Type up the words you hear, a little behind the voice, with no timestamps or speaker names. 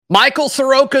Michael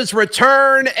Soroka's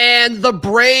return and the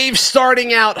Braves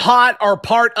starting out hot are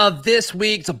part of this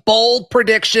week's bold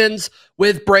predictions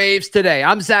with Braves Today.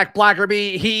 I'm Zach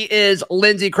Blackerby. He is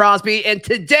Lindsay Crosby. And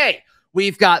today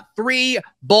we've got three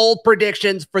bold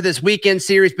predictions for this weekend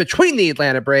series between the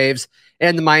Atlanta Braves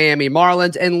and the Miami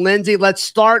Marlins. And Lindsay, let's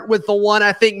start with the one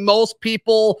I think most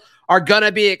people are going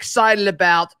to be excited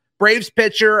about. Braves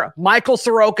pitcher Michael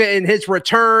Soroka in his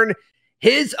return.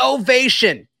 His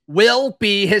ovation will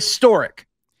be historic.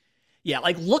 Yeah,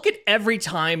 like look at every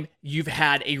time you've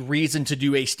had a reason to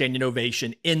do a standing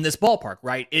ovation in this ballpark,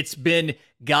 right? It's been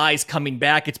guys coming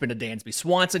back. It's been a Dansby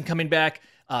Swanson coming back.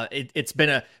 It's been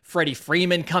a Freddie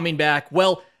Freeman coming back.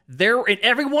 Well, there in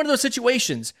every one of those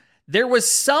situations, there was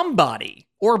somebody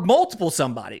or multiple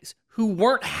somebodies who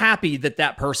weren't happy that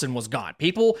that person was gone.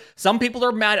 Some people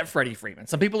are mad at Freddie Freeman.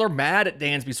 Some people are mad at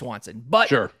Dansby Swanson. But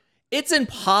sure, it's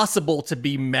impossible to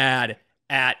be mad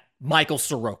at Michael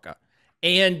Soroka.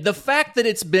 And the fact that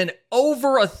it's been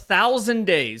over 1,000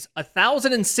 days,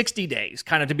 1,060 days,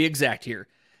 kind of to be exact here,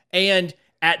 and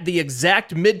at the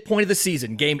exact midpoint of the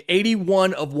season, game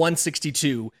 81 of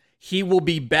 162, he will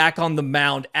be back on the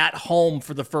mound at home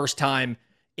for the first time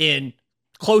in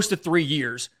close to 3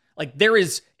 years. Like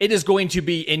it is going to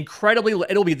be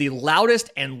it'll be the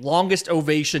loudest and longest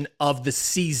ovation of the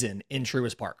season in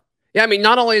Truist Park. Yeah, I mean,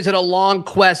 not only is it a long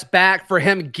quest back for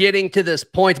him getting to this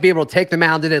point to be able to take the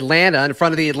mound in Atlanta in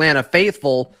front of the Atlanta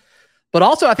faithful, but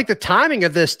also I think the timing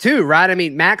of this too, right? I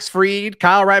mean, Max Fried,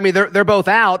 Kyle Wright, I mean, they're both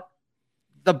out.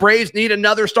 The Braves need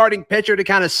another starting pitcher to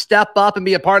kind of step up and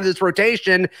be a part of this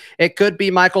rotation. It could be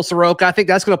Michael Soroka. I think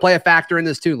that's going to play a factor in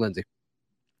this too, Lindsay.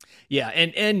 Yeah,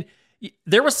 and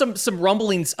there was some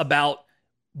rumblings about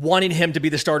wanting him to be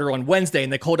the starter on Wednesday,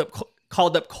 and they called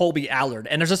up Colby Allard.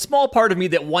 And there's a small part of me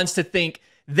that wants to think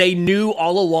they knew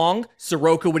all along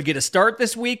Soroka would get a start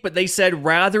this week, but they said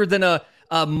rather than a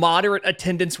moderate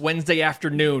attendance Wednesday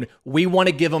afternoon, we want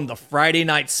to give him the Friday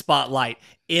night spotlight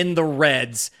in the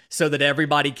Reds so that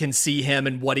everybody can see him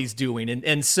and what he's doing.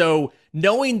 And so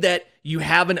knowing that you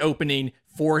have an opening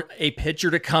for a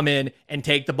pitcher to come in and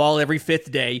take the ball every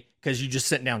fifth day, because you just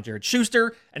sent down Jared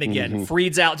Schuster, and again,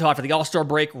 Fried's out until after the All-Star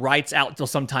break, Wright's out until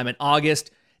sometime in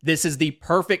August. This is the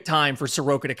perfect time for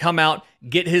Soroka to come out,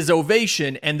 get his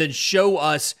ovation, and then show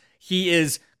us he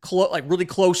is really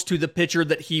close to the pitcher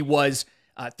that he was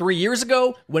 3 years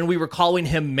ago when we were calling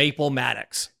him Maple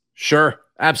Maddox. Sure.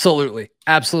 Absolutely.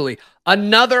 Absolutely.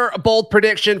 Another bold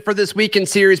prediction for this weekend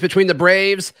series between the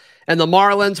Braves and the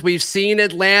Marlins. We've seen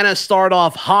Atlanta start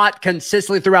off hot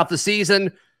consistently throughout the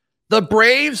season. The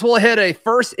Braves will hit a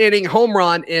first inning home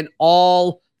run in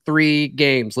all 3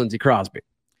 games, Lindsay Crosby.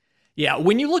 Yeah,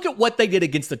 when you look at what they did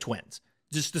against the Twins,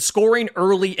 just the scoring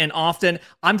early and often,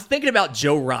 I'm thinking about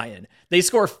Joe Ryan. They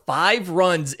score 5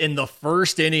 runs in the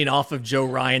first inning off of Joe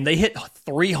Ryan. They hit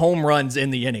 3 home runs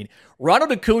in the inning.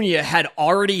 Ronald Acuna had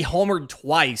already homered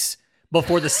twice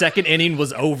before the second inning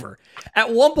was over.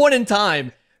 At one point in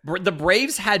time, the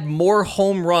Braves had more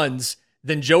home runs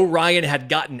than Joe Ryan had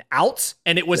gotten outs,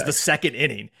 and it was the second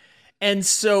inning. And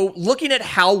so looking at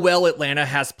how well Atlanta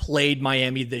has played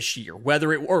Miami this year,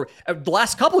 or the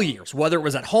last couple of years, whether it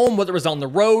was at home, whether it was on the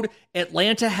road,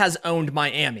 Atlanta has owned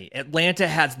Miami. Atlanta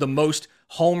has the most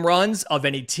home runs of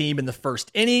any team in the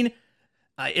first inning.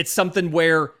 It's something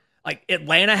where like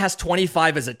Atlanta has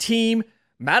 25 as a team.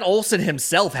 Matt Olson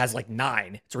himself has like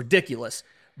 9. It's ridiculous.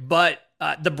 But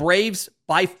the Braves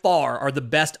by far are the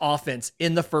best offense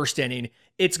in the first inning.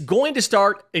 It's going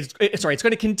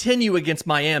to continue against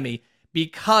Miami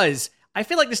because I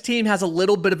feel like this team has a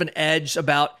little bit of an edge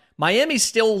about Miami's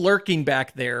still lurking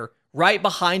back there right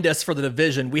behind us for the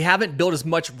division. We haven't built as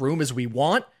much room as we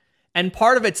want. And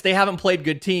part of it's they haven't played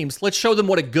good teams. Let's show them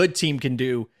what a good team can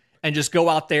do and just go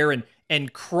out there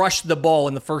and crush the ball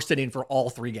in the first inning for all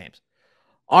 3 games.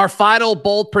 Our final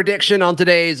bold prediction on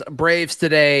today's Braves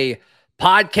Today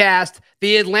podcast,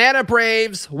 the Atlanta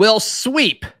Braves will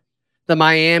sweep the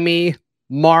Miami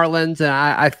Marlins. And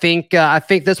I think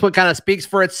this one kind of speaks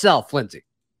for itself, Lindsay.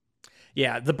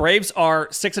 Yeah, the Braves are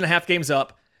 6.5 games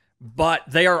up, but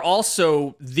they are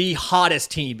also the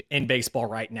hottest team in baseball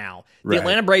right now. The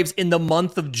Atlanta Braves in the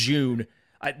month of June,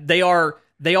 they are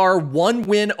 1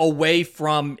 win away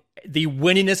from the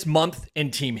winningest month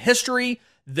in team history.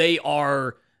 They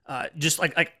are just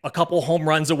like a couple home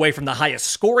runs away from the highest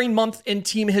scoring month in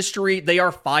team history. They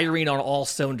are firing on all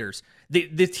cylinders.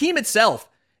 The team itself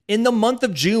in the month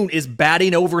of June is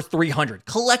batting over 300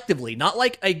 collectively, not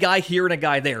like a guy here and a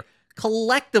guy there,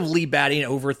 collectively batting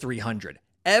over 300.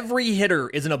 Every hitter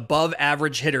is an above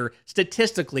average hitter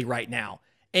statistically right now.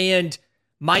 And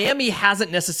Miami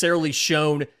hasn't necessarily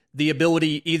shown the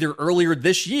ability either earlier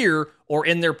this year or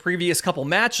in their previous couple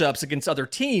matchups against other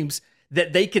teams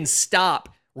that they can stop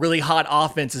really hot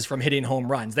offenses from hitting home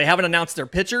runs. They haven't announced their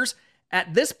pitchers.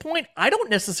 At this point, I don't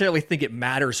necessarily think it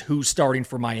matters who's starting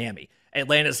for Miami.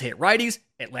 Atlanta's hit righties.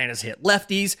 Atlanta's hit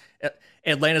lefties.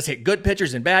 Atlanta's hit good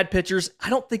pitchers and bad pitchers. I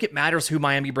don't think it matters who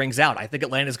Miami brings out. I think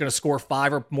Atlanta's going to score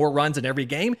 5 or more runs in every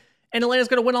game, and Atlanta's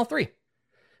going to win all 3.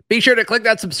 Be sure to click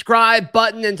that subscribe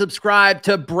button and subscribe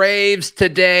to Braves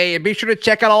Today. And be sure to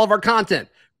check out all of our content,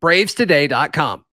 bravestoday.com.